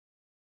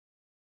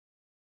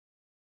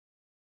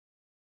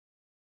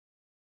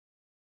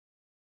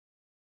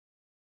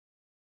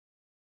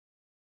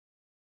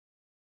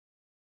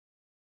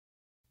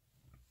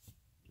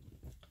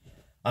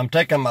I'm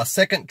taking my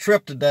second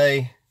trip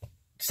today,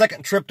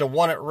 second trip to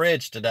Walnut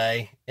Ridge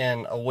today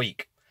in a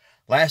week.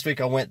 Last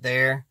week I went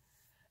there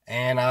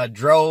and I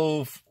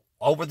drove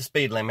over the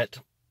speed limit,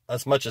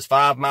 as much as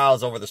 5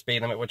 miles over the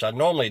speed limit, which I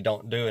normally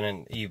don't do in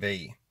an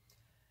EV.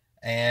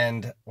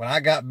 And when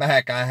I got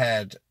back, I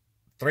had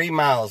 3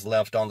 miles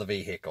left on the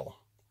vehicle.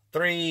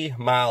 3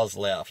 miles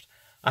left.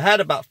 I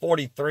had about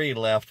 43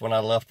 left when I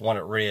left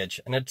Walnut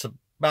Ridge, and it's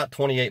about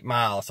 28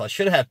 miles, so I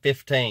should have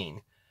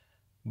 15.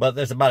 But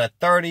there's about a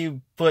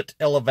 30-foot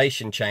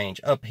elevation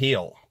change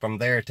uphill from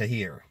there to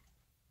here.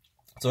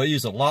 So it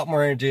used a lot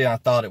more energy than I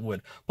thought it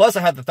would. Plus,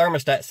 I had the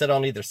thermostat set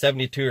on either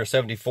 72 or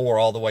 74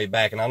 all the way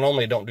back, and I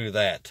normally don't do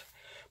that.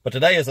 But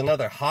today is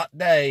another hot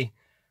day,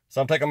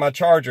 so I'm taking my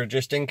charger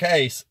just in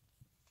case.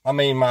 I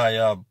mean,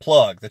 my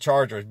plug. The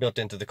charger is built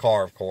into the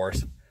car, of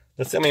course.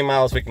 Let's see how many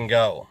miles we can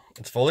go.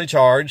 It's fully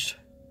charged,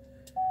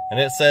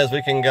 and it says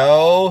we can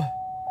go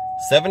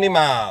 70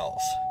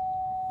 miles.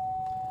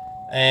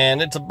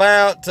 And it's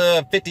about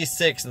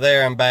 56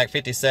 there and back,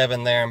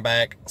 57 there and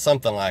back,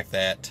 something like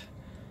that.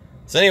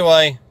 So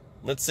anyway,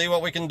 let's see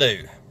what we can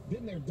do.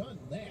 Been there, done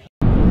that.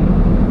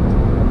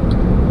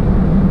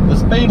 The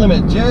speed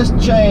limit just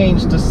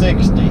changed to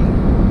 60,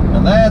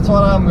 and that's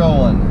what I'm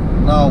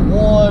going. Not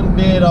one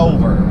bit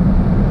over.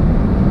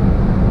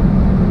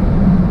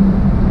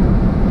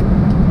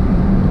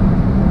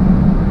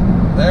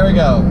 There we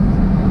go.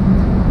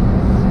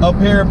 Up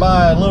here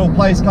by a little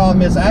place called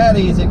Miss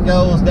Addie's, it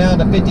goes down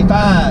to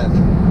 55.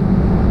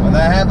 When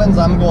that happens,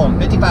 I'm going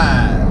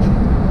 55.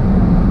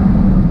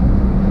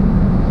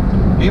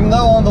 Even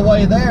though on the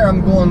way there,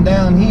 I'm going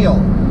downhill.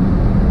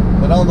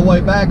 But on the way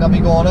back, I'll be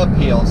going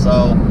uphill, so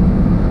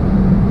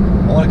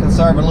I want to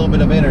conserve a little bit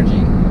of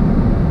energy.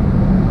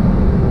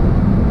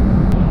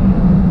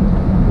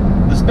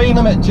 The speed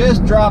limit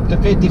just dropped to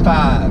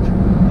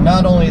 55.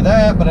 Not only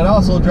that, but it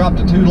also dropped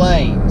to 2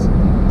 lanes.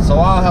 So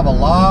I'll have a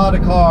lot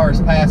of cars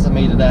passing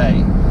me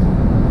today.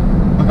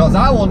 Because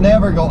I will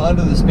never go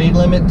under the speed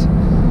limit.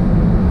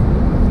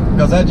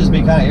 Because that'd just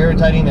be kind of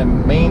irritating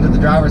and mean to the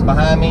drivers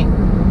behind me.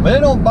 But it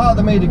don't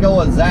bother me to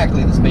go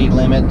exactly the speed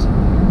limit.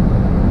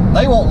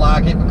 They won't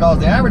like it because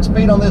the average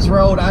speed on this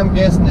road, I'm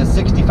guessing, is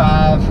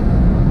 65,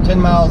 10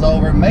 miles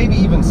over, maybe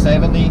even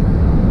 70.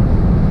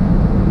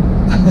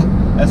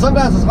 And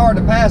sometimes it's hard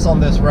to pass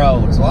on this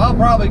road. So I'll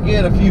probably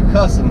get a few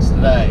cussings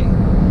today.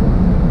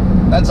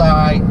 That's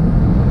alright.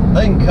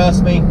 They can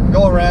cuss me,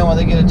 go around when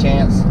they get a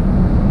chance.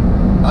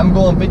 I'm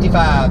going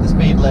 55, the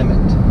speed limit.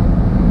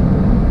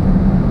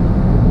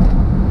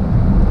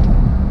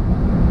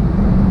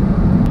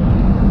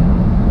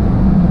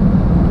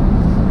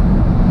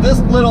 This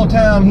little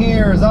town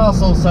here is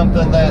also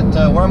something that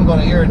where I'm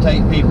going to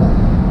irritate people.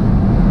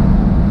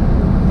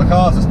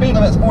 Because the speed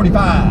limit's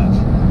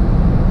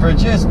 45 for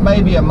just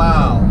maybe a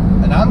mile.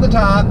 And I'm the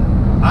type,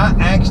 I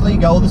actually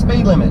go the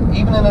speed limit.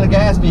 Even in a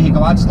gas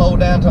vehicle, I'd slow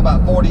down to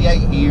about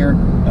 48 here.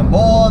 And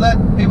boy,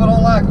 people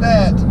don't like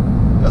that.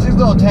 Because these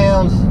little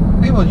towns,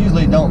 people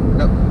usually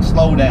don't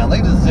slow down. They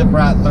just zip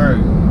right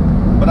through.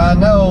 But I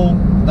know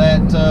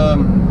that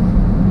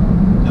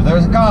if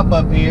there's a cop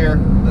up here,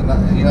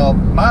 then, you know,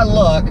 my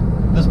luck,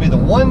 this will be the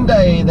one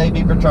day they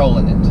be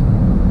patrolling it.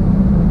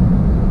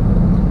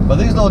 But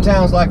these little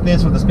towns like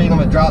this, where the speed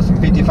limit drops from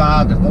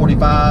 55 to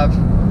 45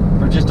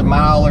 for just a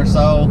mile or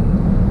so,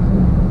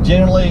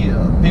 generally,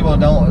 people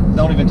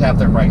don't even tap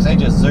their brakes. They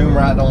just zoom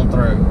right on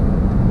through.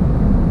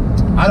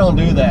 I don't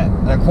do that.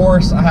 And of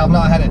course, I have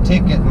not had a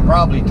ticket in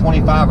probably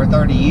 25 or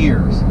 30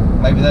 years.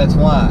 Maybe that's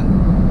why.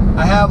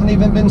 I haven't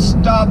even been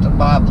stopped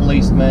by a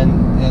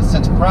policeman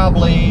since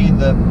probably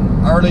the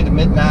early to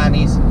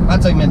mid-90s.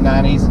 I'd say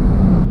mid-90s.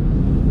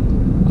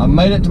 I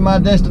made it to my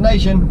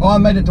destination. Oh, I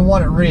made it to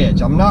Walnut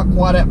Ridge. I'm not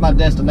quite at my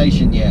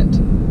destination yet.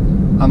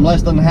 I'm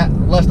less than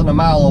a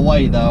mile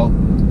away though.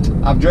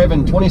 I've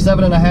driven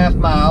 27.5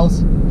 miles,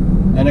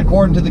 and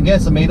according to the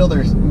guessometer,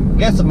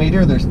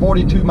 there's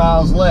 42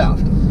 miles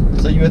left.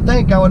 So you would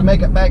think I would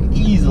make it back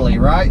easily,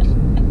 right?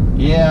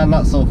 Yeah,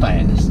 not so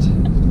fast.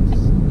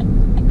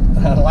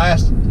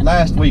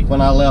 Last week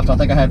when I left, I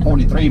think I had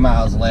 43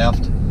 miles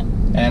left,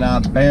 and I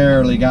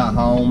barely got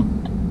home.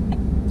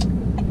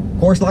 Of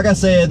course, like I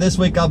said, this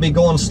week I'll be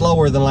going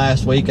slower than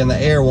last week, and the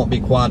air won't be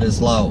quite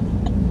as low.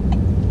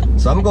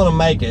 So I'm going to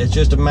make it. It's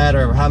just a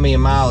matter of how many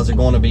miles are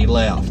going to be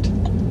left.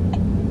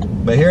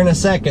 But here in a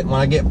second, when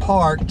I get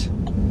parked,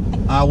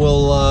 I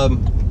will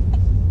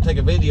take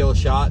a video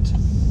shot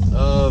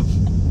of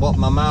what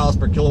my miles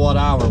per kilowatt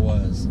hour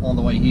was on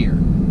the way here.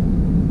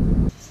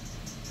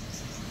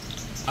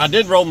 I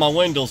did roll my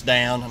windows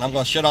down, and I'm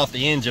going to shut off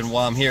the engine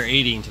while I'm here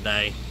eating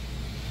today.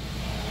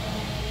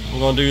 I'm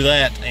going to do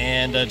that,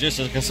 and just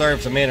to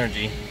conserve some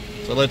energy.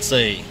 So let's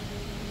see,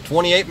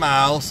 28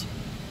 miles.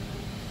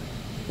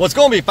 Well, it's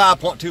going to be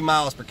 5.2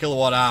 miles per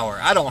kilowatt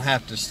hour. I don't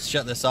have to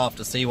shut this off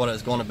to see what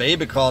it's going to be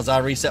because I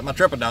reset my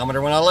trip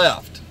odometer when I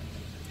left.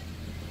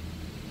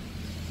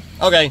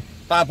 Okay,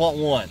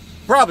 5.1.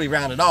 Probably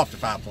rounded off to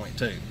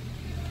 5.2.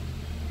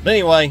 But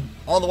anyway,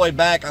 on the way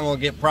back, I'm going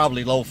to get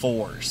probably low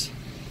 4s.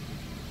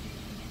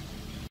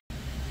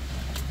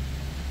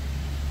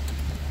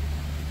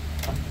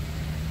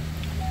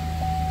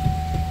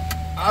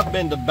 I've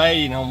been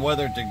debating on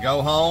whether to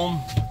go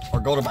home or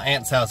go to my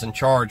aunt's house and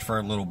charge for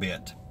a little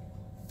bit.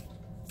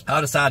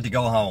 I decided to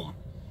go home.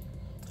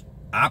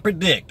 I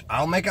predict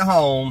I'll make it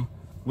home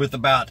with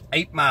about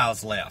 8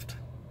 miles left.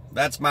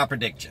 That's my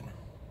prediction.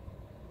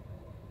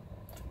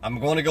 I'm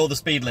going to go the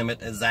speed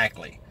limit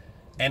exactly.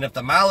 And if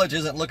the mileage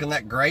isn't looking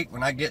that great,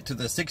 when I get to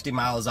the 60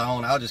 mile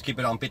zone, I'll just keep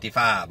it on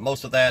 55.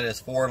 Most of that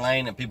is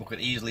 4-lane and people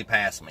could easily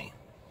pass me.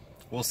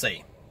 We'll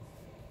see.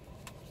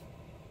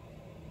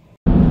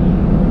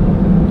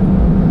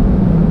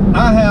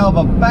 I have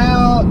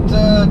about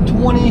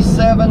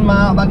 27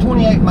 miles, about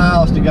 28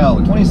 miles to go.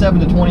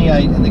 27 to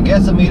 28, and the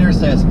guessometer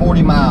says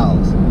 40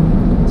 miles.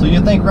 So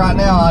you think right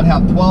now I'd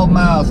have 12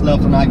 miles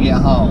left when I get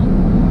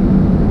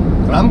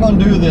home. But I'm going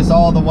to do this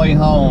all the way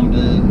home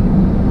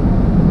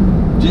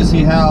to just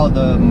see how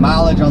the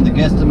mileage on the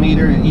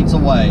guessometer eats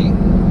away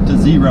to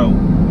 0.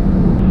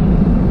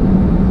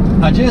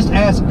 I just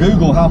asked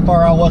Google how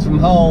far I was from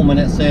home, and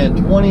it said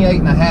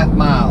 28.5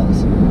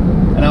 miles.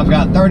 And I've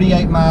got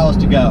 38 miles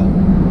to go.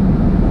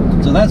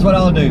 So that's what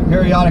I'll do.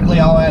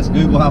 Periodically, I'll ask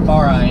Google how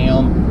far I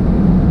am.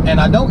 And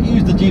I don't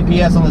use the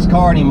GPS on this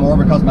car anymore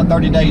because my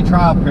 30-day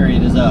trial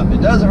period is up.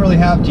 It doesn't really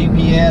have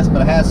GPS,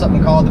 but it has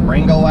something called the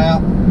Paragould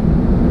app.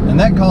 And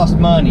that costs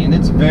money, and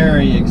it's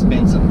very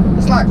expensive.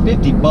 It's like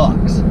 50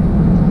 bucks.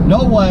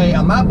 No way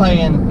am I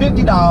paying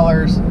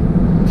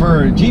 $50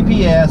 for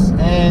GPS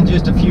and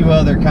just a few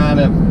other kind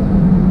of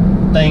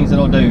things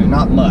it'll do.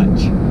 Not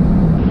much.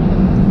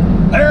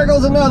 There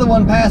goes another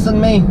one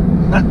passing me.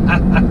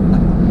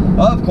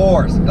 Of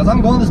course, because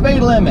I'm going the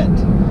speed limit.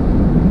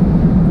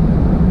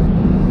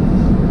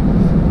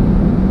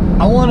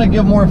 I want to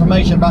give more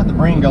information about the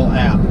Paragould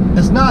app.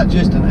 It's not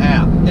just an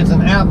app. It's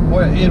an app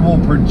where it will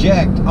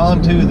project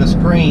onto the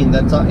screen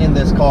that's in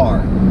this car.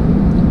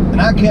 And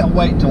I can't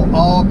wait till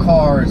all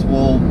cars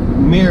will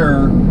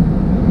mirror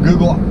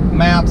Google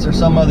Maps or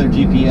some other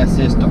GPS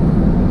system.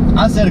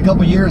 I said a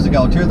couple years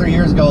ago, 2 or 3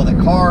 years ago, that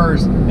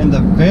cars in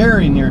the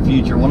very near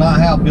future will not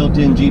have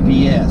built-in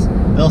GPS.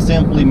 They'll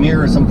simply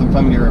mirror something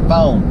from your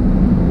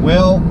phone.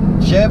 Well,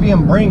 Chevy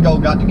and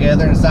Paragould got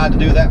together and decided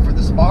to do that for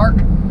the Spark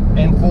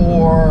and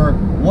for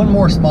one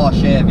more small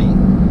Chevy.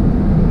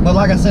 But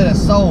like I said,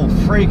 it's so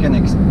freaking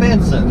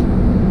expensive.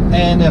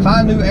 And if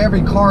I knew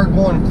every car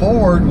going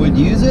forward would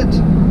use it,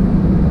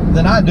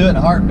 then I'd do it in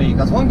a heartbeat.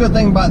 Because one good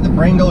thing about the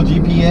Paragould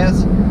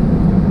GPS,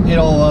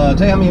 it'll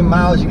tell you how many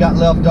miles you got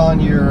left on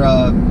your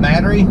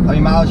battery, how many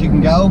miles you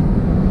can go.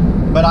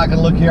 But I can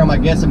look here on my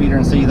guessometer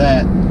and see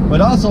that. But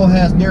it also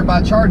has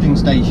nearby charging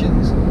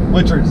stations,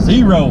 which are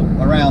 0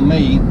 around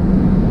me.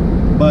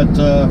 But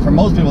for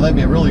most people, that'd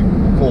be a really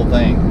cool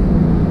thing.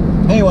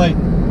 Anyway,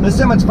 let's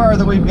see how much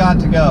further we've got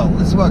to go.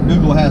 This is what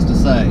Google has to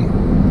say.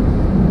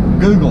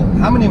 Google,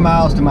 how many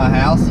miles to my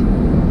house?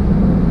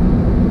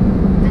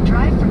 The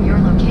drive from your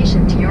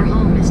location to your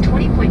home is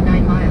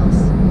 20.9 miles.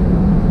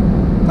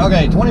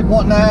 Okay,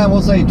 20.9,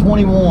 we'll say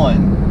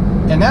 21.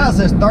 And now it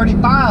says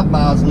 35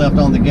 miles left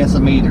on the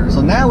guessometer.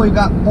 So now we've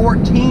got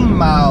 14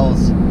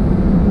 miles.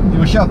 It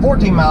will show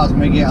 14 miles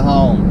when we get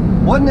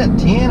home. Wasn't it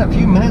 10 a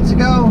few minutes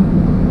ago?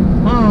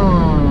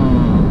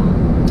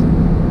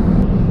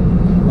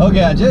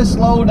 Okay, I just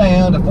slowed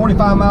down to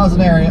 45 miles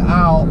an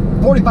hour.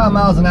 45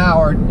 miles an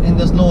hour in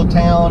this little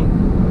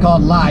town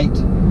called Light,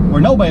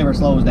 where nobody ever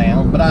slows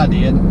down, but I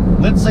did.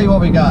 Let's see what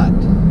we got.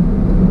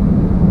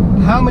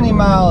 How many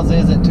miles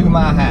is it to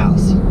my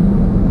house?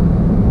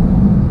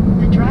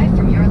 The drive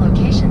from your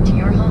location to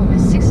your home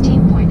is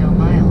 16.0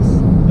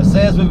 miles. It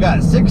says we've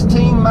got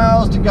 16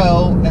 miles to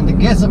go, and the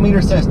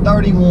guessometer says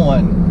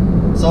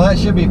 31. So that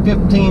should be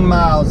 15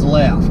 miles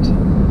left.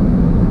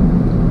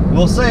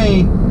 We'll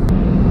see.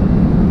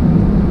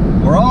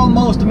 We're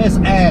almost to Miss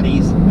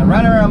Addie's, and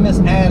right around Miss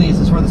Addie's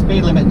is where the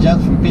speed limit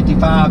jumps from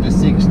 55 to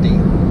 60.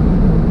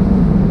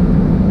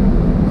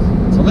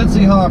 So let's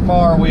see how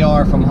far we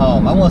are from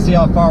home. I want to see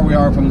how far we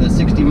are from the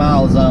 60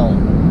 mile zone.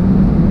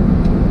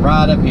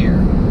 Right up here.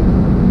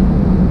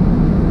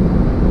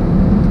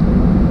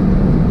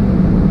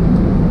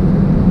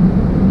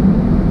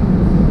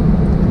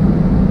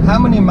 How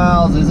many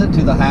miles is it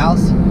to the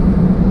house?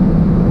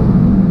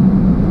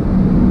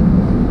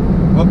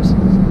 Whoops.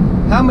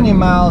 How many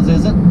miles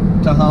is it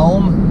to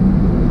home?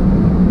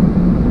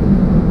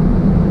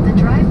 The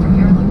drive from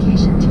your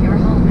location to your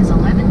home is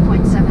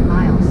 11.7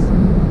 miles.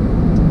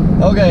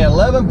 Okay,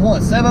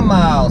 11.7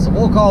 miles. So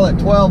we'll call it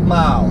 12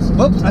 miles.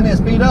 Whoops, I need to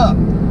speed up.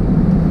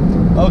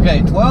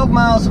 Okay, 12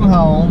 miles from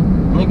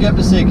home. Let me get up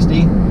to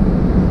 60.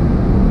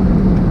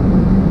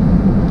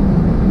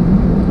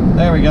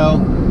 There we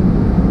go.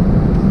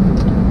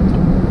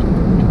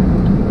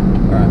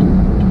 Alright.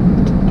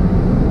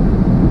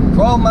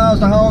 12 miles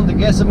to home, the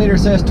guessometer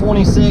says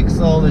 26,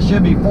 so there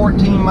should be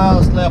 14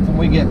 miles left when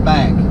we get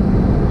back,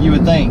 you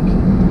would think.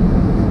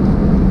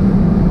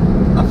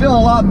 I'm feeling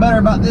a lot better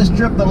about this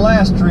trip than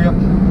last trip.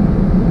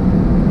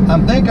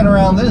 I'm thinking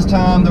around this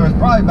time there was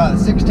probably about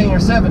 16 or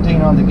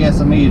 17 on the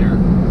guessometer,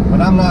 but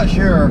I'm not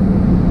sure.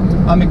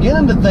 I'm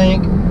beginning to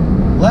think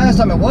last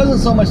time it wasn't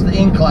so much the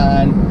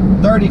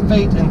incline, 30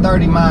 feet and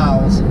 30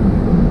 miles,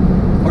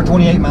 or or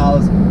 28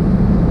 miles.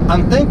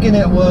 I'm thinking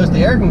it was the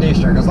air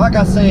conditioner, because like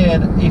I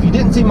said, if you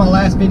didn't see my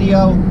last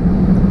video,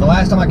 the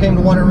last time I came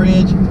to Walnut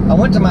Ridge, I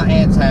went to my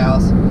aunt's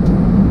house,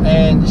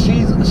 and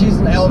she's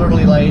an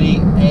elderly lady,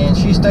 and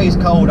she stays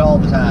cold all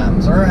the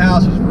time, so her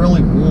house was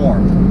really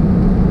warm.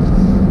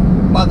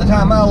 By the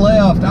time I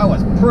left, I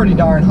was pretty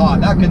darn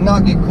hot. I could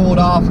not get cooled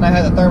off, and I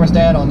had the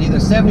thermostat on either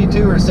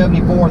 72 or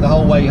 74 the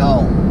whole way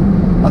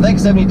home. I think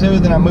 72,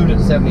 then I moved it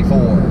to 74.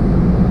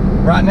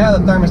 Right now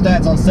the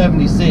thermostat's on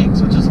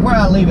 76, which is where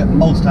I leave it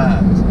most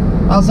times.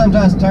 I'll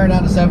sometimes turn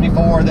down to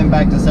 74, then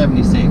back to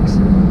 76.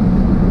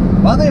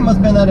 Well, I think it must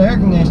have been that air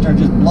conditioner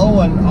just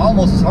blowing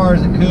almost as hard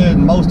as it could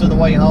most of the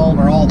way home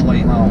or all the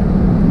way home.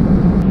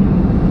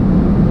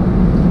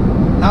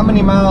 How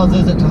many miles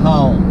is it to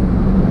home?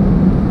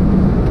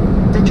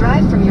 The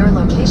drive from your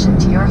location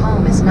to your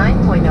home is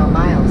 9.0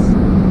 miles.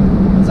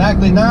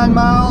 Exactly 9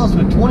 miles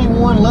with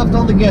 21 left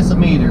on the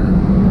guessometer.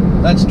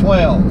 That's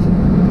 12.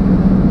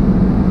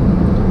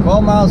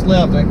 12 miles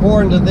left. And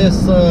according to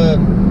this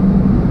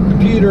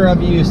computer,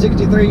 I've used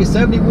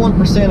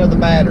 71% of the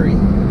battery.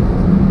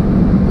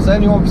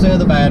 71% of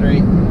the battery.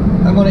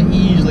 I'm going to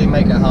easily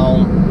make it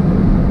home.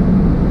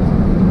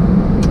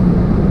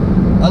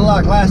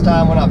 Unlike last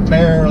time when I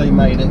barely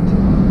made it.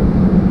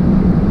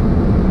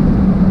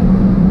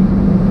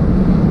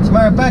 As a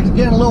matter of fact, it's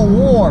getting a little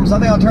warm, so I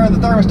think I'll turn the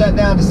thermostat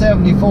down to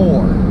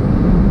 74.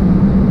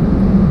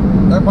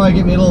 That'll probably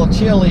get me a little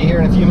chilly here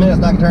in a few minutes,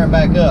 and I can turn it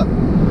back up.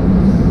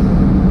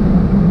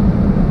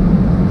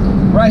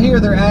 Right here,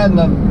 they're adding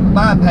a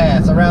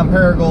bypass around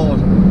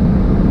Paragould.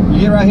 You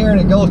get right here and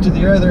it goes to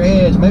the other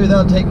edge. Maybe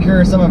they'll take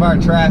care of some of our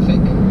traffic.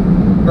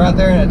 Right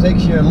there, and it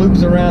takes you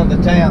loops around the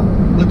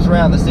town, loops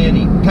around the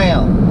city.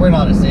 Town, we're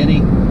not a city.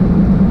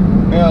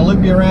 You know,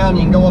 loop you around,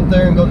 you can go up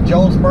there and go to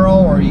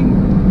Jonesboro, or you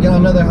can get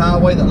on another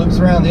highway that loops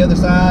around the other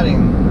side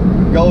and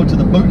go to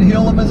the Boot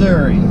Hill of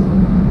Missouri.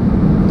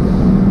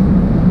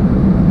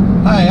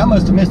 Hey, I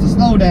must have missed a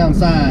slow down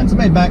sign.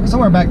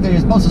 Somewhere back there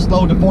is supposed to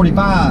slow to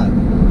 45.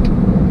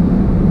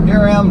 Here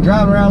I am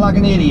driving around like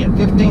an idiot,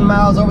 15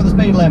 miles over the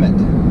speed limit.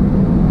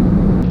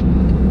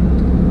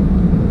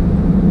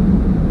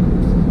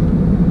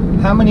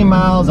 How many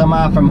miles am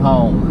I from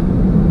home?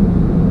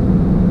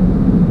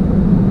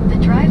 The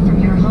drive from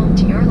your home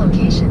to your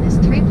location is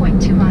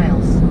 3.2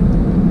 miles.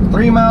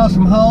 3 miles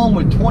from home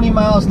with 20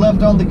 miles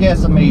left on the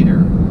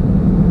guessometer.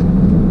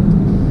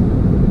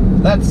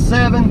 That's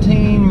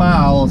 17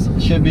 miles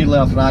should be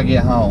left when I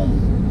get home.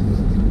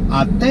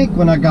 I think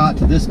when I got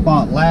to this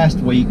spot last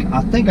week,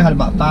 I think I had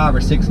about 5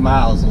 or 6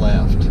 miles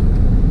left.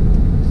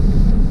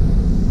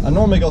 I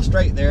normally go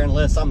straight there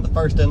unless I'm the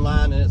first in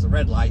line and it's a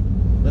red light,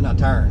 then I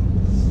turn.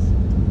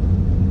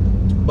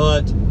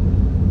 But,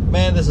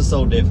 man, this is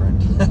so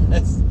different.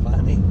 It's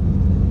funny.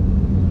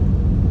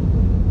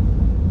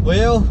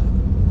 Well,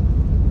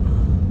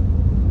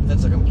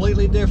 it's a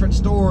completely different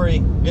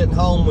story getting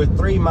home with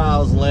 3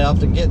 miles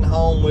left and getting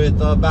home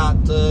with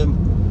about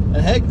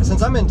and heck,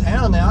 since I'm in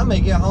town now, I may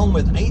get home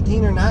with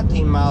 18 or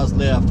 19 miles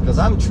left because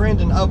I'm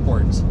trending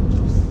upwards.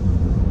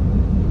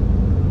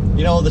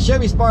 You know, the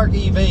Chevy Spark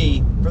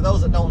EV, for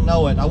those that don't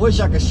know it, I wish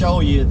I could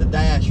show you the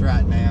dash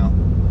right now,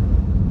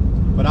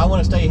 but I want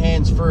to stay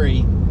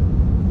hands-free.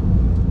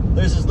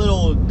 There's these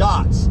little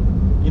dots.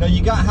 You know,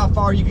 you got how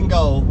far you can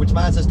go, which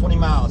mine says 20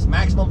 miles.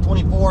 Maximum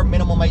 24,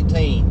 minimum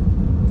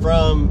 18.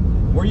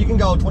 From where you can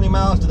go 20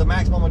 miles to the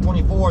maximum of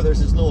 24, there's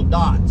these little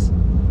dots.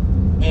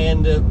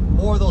 And the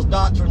more those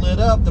dots are lit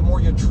up, the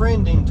more you're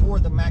trending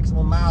toward the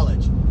maximum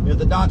mileage. If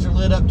the dots are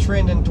lit up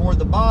trending toward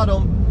the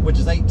bottom, which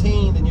is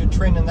 18, then you're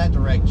trending that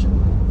direction.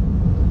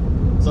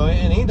 So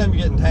anytime you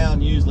get in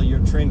town, usually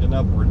you're trending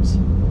upwards.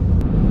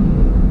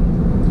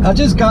 I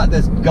just got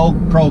this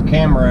GoPro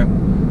camera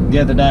the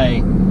other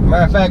day.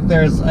 Matter of fact,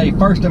 there's a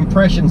first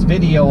impressions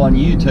video on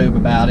YouTube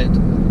about it.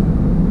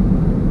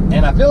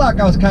 And I feel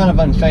like I was kind of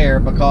unfair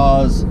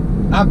because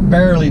I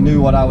barely knew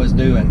what I was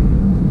doing.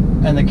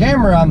 And the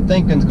camera, I'm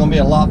thinking, is going to be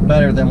a lot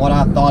better than what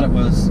I thought it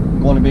was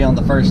going to be on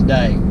the first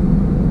day.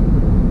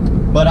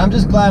 But I'm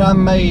just glad I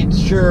made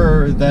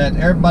sure that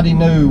everybody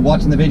knew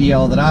watching the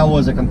video that I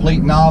was a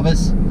complete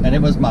novice, and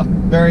it was my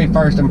very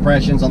first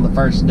impressions on the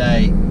first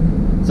day.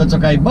 So it's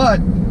okay.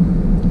 But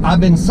I've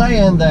been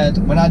saying that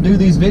when I do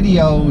these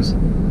videos,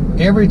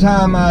 every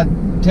time I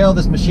tell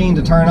this machine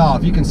to turn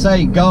off, you can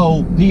say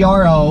go,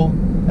 P-R-O,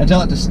 and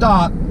tell it to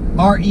stop,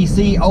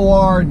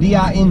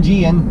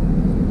 R-E-C-O-R-D-I-N-G-N,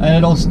 and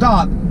it'll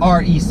stop,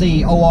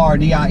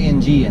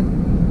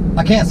 R-E-C-O-R-D-I-N-G-N.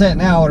 I can't say it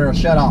now or it'll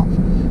shut off.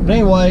 But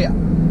anyway,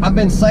 I've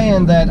been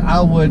saying that I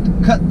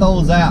would cut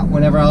those out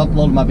whenever I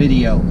upload my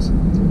videos.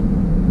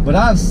 But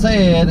I've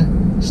said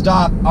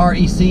stop,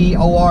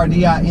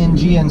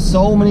 R-E-C-O-R-D-I-N-G-N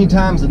so many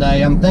times a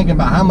day, I'm thinking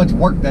about how much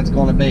work that's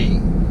going to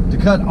be to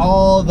cut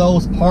all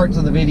those parts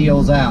of the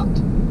videos out.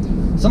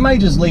 Some may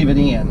just leave it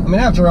in. I mean,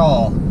 after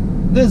all,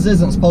 this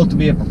isn't supposed to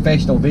be a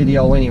professional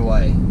video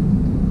anyway.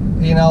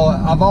 You know,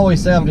 I've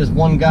always said I'm just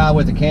one guy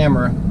with a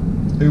camera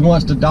who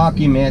wants to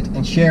document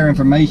and share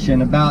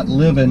information about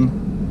living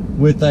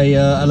with a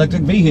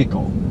electric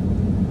vehicle.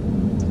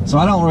 So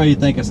I don't really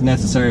think it's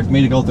necessary for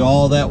me to go through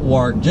all that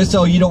work just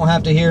so you don't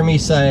have to hear me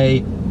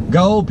say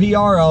go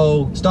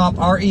PRO, stop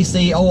RECORDING,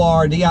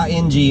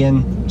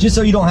 just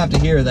so you don't have to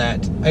hear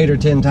that 8 or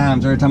 10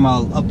 times every time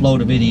I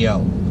upload a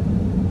video.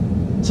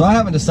 So I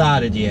haven't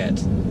decided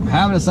yet. I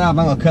haven't decided if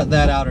I'm going to cut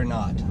that out or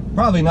not.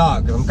 Probably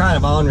not, because I'm kind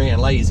of ornery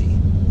and lazy.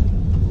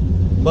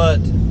 But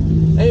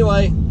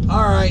anyway,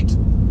 alright.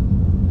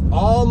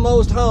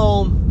 Almost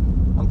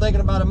home. I'm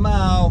thinking about a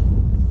mile.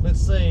 Let's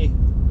see.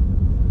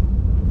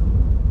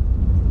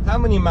 How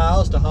many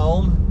miles to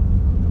home?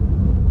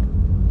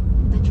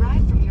 The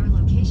drive from your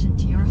location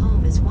to your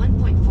home is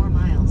 1.4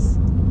 miles.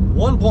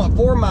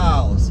 1.4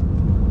 miles.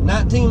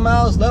 19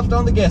 miles left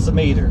on the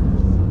guessometer.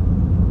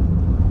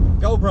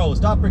 GoPro,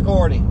 stop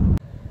recording.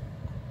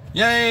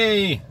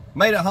 Yay!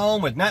 Made it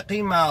home with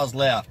 19 miles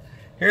left.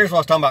 Here's what I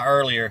was talking about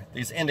earlier,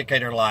 these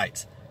indicator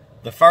lights.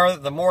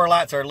 The more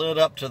lights are lit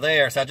up to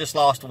there, so I just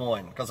lost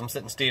one because I'm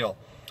sitting still.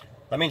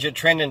 That means you're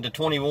trending to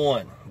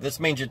 21. This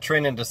means you're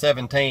trending to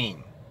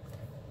 17.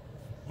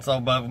 So,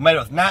 but we made it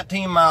with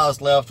 19 miles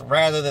left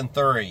rather than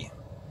 3.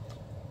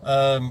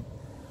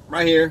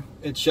 Right here,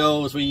 it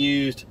shows we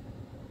used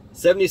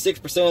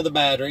 76% of the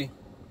battery,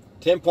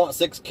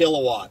 10.6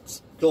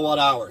 kilowatt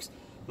hours.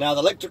 Now,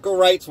 the electrical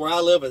rates where I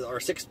live are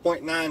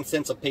 6.9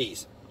 cents a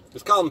piece.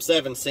 Let's call them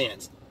 7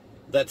 cents.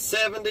 That's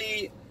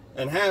 70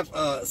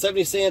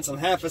 cents and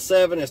half of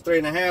 7 is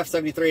 3.5,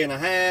 73 and a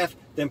half,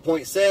 then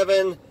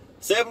 0.7,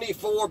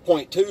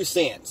 74.2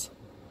 cents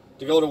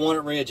to go to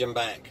Walnut Ridge and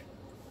back.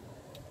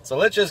 So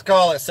let's just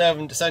call it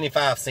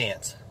 75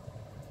 cents.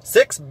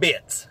 6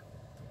 bits.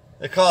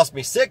 It cost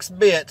me 6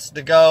 bits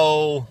to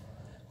go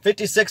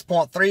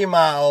 56.3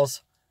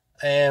 miles,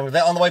 and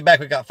on the way back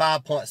we got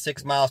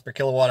 5.6 miles per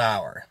kilowatt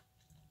hour.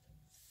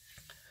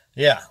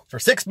 Yeah, for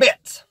 6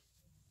 bits.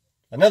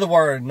 Another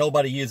word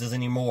nobody uses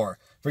anymore.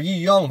 For you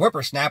young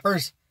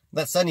whippersnappers,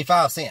 that's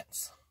 75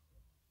 cents.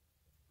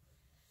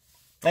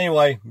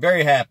 Anyway,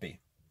 very happy.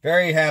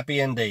 Very happy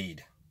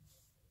indeed.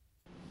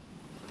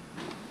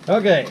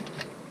 Okay,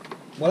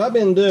 what I've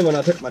been doing when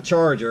I took my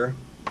charger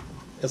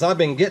is I've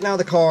been getting out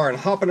of the car and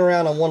hopping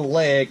around on one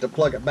leg to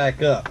plug it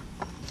back up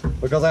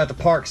because I have to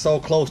park so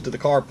close to the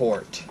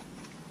carport.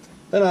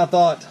 Then I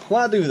thought,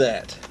 why do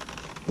that?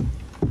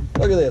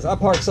 Look at this, I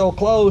park so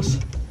close,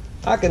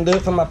 I can do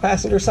it from my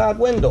passenger side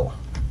window.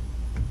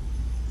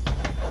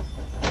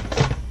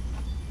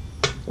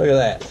 Look at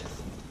that.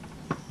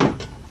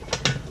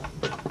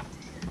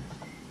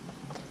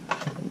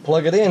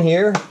 Plug it in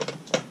here.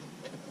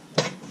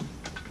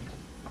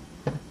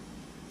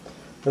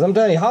 Because I'm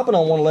telling you, hopping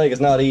on one leg is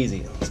not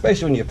easy,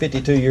 especially when you're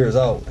 52 years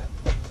old.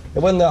 It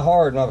wasn't that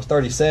hard when I was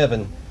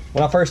 37.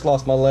 When I first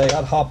lost my leg,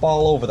 I'd hop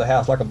all over the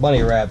house like a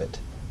bunny rabbit,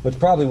 which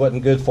probably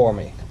wasn't good for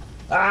me.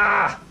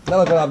 Ah! Now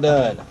look what I've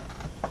done.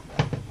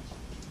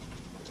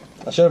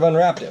 I should have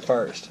unwrapped it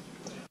first.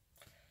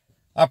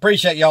 I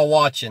appreciate y'all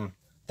watching.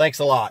 Thanks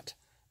a lot.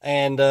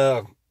 And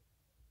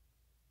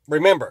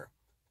remember,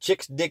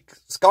 chicks dig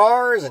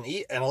scars and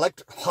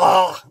electric...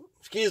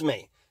 excuse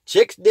me.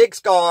 Chicks dig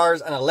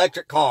scars and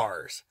electric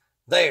cars.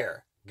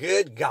 There.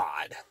 Good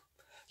God.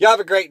 Y'all have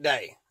a great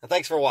day. And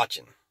thanks for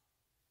watching.